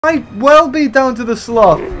Might well be down to the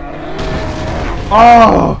Sloth.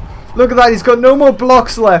 Oh, look at that. He's got no more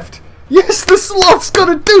blocks left. Yes, the Sloth's got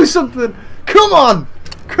to do something. Come on.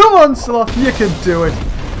 Come on, Sloth. You can do it.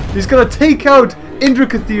 He's going to take out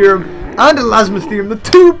Entelodon and Elasmotherium, the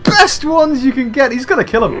two best ones you can get. He's going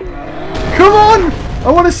to kill him. Come on. I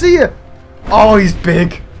want to see you. Oh, he's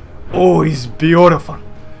big. Oh, he's beautiful.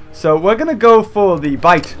 So we're going to go for the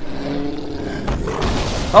bite.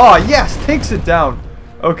 Oh, yes. Takes it down.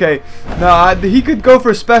 Okay, now he could go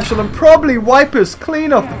for a special and probably wipe us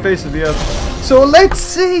clean off the face of the earth. So let's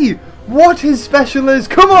see what his special is.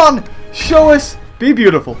 Come on, show us. Be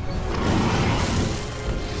beautiful.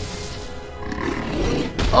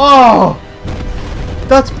 Oh,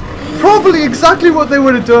 that's probably exactly what they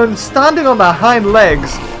would have done, standing on their hind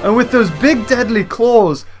legs and with those big deadly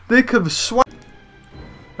claws. They could have swiped.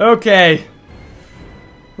 Okay,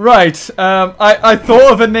 right. I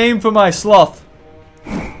thought of a name for my sloth.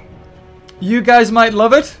 You guys might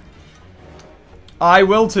love it. I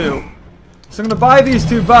will too. So I'm going to buy these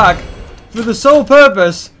two back for the sole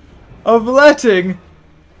purpose of letting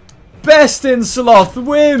BestInSloth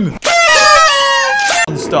win.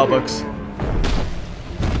 On Starbucks.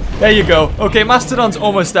 There you go. Okay, Mastodon's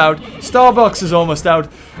almost out. Starbucks is almost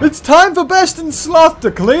out. It's time for BestInSloth to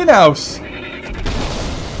clean house.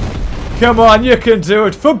 Come on, you can do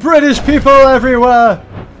it. For British people everywhere.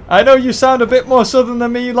 I know you sound a bit more southern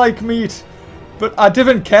than me, like meat. But I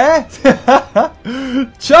didn't care.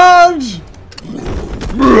 Charge!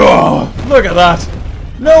 Look at that.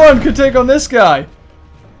 No one could take on this guy.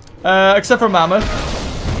 Except for Mammoth.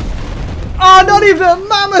 Oh, not even a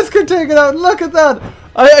Mammoth could take it out. Look at that.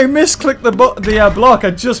 I misclicked the block. I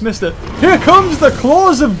just missed it. Here comes the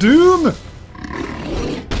Claws of Doom.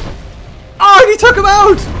 Oh, he took him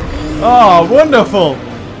out. Oh, wonderful.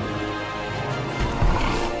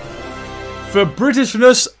 For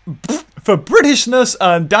Britishness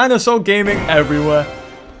and dinosaur gaming everywhere.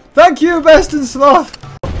 Thank you, BestInSloth.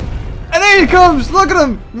 And here he comes. Look at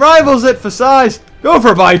him. Rivals it for size. Go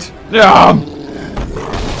for a bite. Yeah.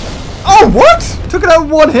 Oh, what? Took it out in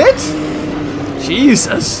one hit?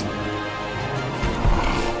 Jesus.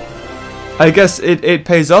 I guess it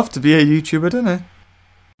pays off to be a YouTuber, doesn't it?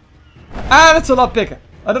 And it's a lot bigger.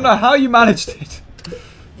 I don't know how you managed it.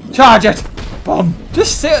 Charge it. Boom.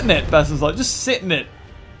 Just sit in it, BestInSlot. Just sit in it.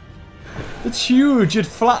 It's huge. You'd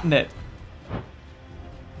flatten it.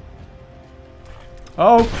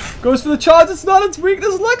 Oh, goes for the charge. It's not its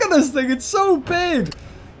weakness. Look at this thing. It's so big.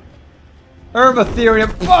 Eremotherium.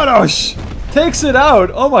 Bonosh. Takes it out.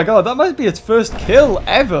 Oh my god. That might be its first kill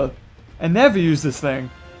ever. I never used this thing.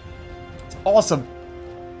 It's awesome.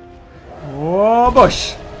 Whoa,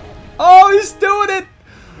 bush. Oh, he's doing it.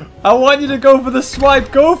 I want you to go for the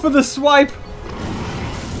swipe. Go for the swipe.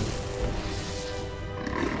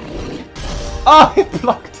 Oh, he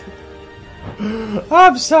blocked it.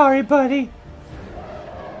 I'm sorry, buddy.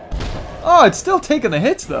 Oh, it's still taking the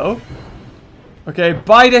hits, though. Okay,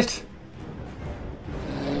 bite it.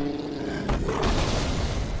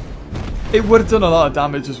 It would have done a lot of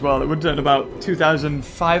damage as well. It would have done about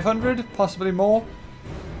 2,500, possibly more.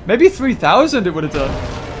 Maybe 3,000 it would have done.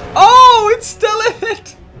 Oh, it's still a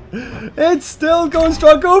hit. It's still going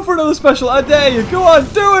strong. Go for another special. I dare you. Go on,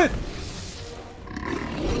 do it.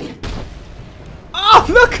 Oh,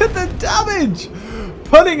 look at the damage.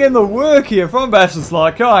 Putting in the work here from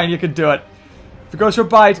BestInSlot. Come on, you can do it. If it goes for a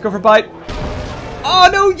bite, go for a bite. Oh,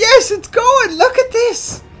 no. Yes, it's going. Look at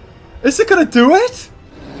this. Is it going to do it?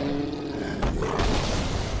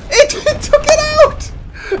 It took it out.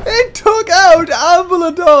 It took out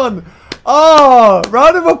Entelodon. Oh,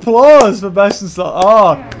 round of applause for BestInSlot.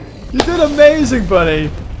 Oh, you did amazing,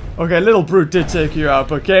 buddy. Okay, Little Brute did take you out,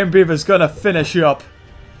 but GamingBeaver's gonna finish you up.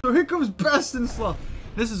 So here comes BestInSlot.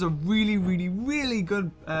 This is a really, really, really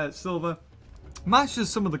good silver. Matches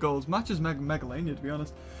some of the goals. Matches Megalania, to be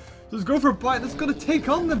honest. So let's go for a bite. That's gonna take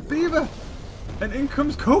on the beaver. And in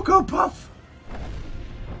comes Cocoa Puff.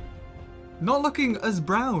 Not looking as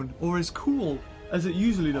brown or as cool as it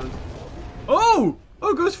usually does. Oh!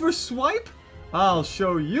 Oh, goes for a swipe? I'll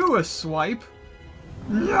show you a swipe.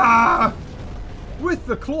 Yeah! With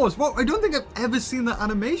the claws. Well, I don't think I've ever seen that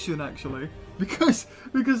animation, actually. Because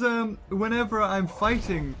whenever I'm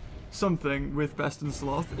fighting something with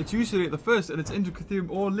BestInSloth, it's usually at the first, and it's Entelodon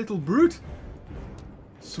or Little Brute.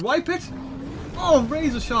 Swipe it. Oh,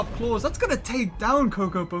 razor sharp claws. That's going to take down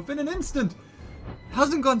Cocoa Puff in an instant.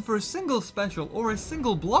 Hasn't gone for a single special or a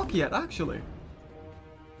single block yet, actually.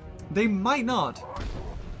 They might not.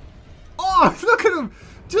 Oh, look at him.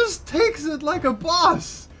 Just takes it like a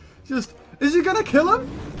boss. Just, is he going to kill him?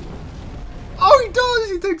 Oh, he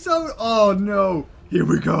does. He takes out. Oh, no. Here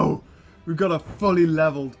we go. We've got a fully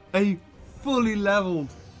leveled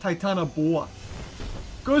Titanoboa.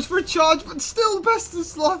 Goes for a charge, but still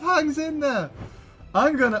BestInSloth hangs in there.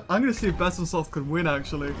 I'm gonna see if BestInSloth can win.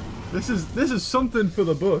 Actually, this is something for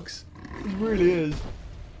the books. It really is.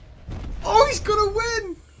 Oh, he's gonna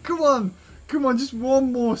win! Come on, come on, just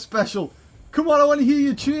one more special. Come on, I want to hear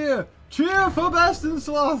you cheer. Cheer for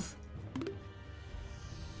BestInSloth.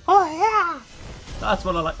 Oh yeah, that's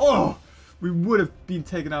what I like. Oh, we would have been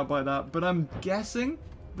taken out by that, but I'm guessing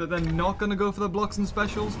that they're not gonna go for the blocks and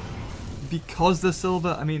specials because they're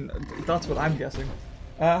silver. I mean, that's what I'm guessing.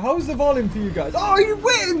 How's the volume for you guys? Oh, he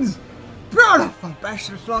wins! Beautiful!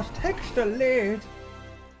 BestInSlot takes the lead.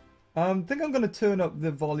 I think I'm gonna turn up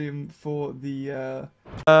the volume for the.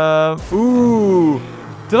 Ooh,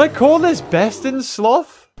 did I call this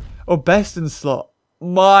BestInSloth or BestInSlot?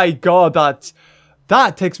 My God,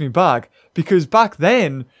 that takes me back, because back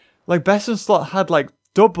then, like, BestInSlot had like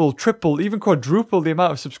double, triple, even quadruple the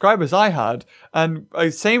amount of subscribers I had, and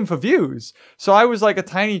same for views. So I was like a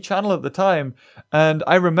tiny channel at the time, and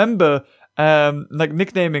I remember like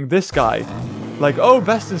nicknaming this guy like, oh,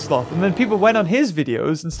 BestInSloth, and then people went on his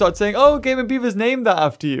videos and started saying, oh, GamingBeaver's named that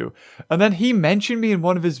after you, and then he mentioned me in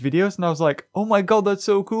one of his videos, and I was like, oh my God, that's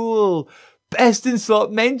so cool,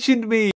 BestInSlot mentioned me.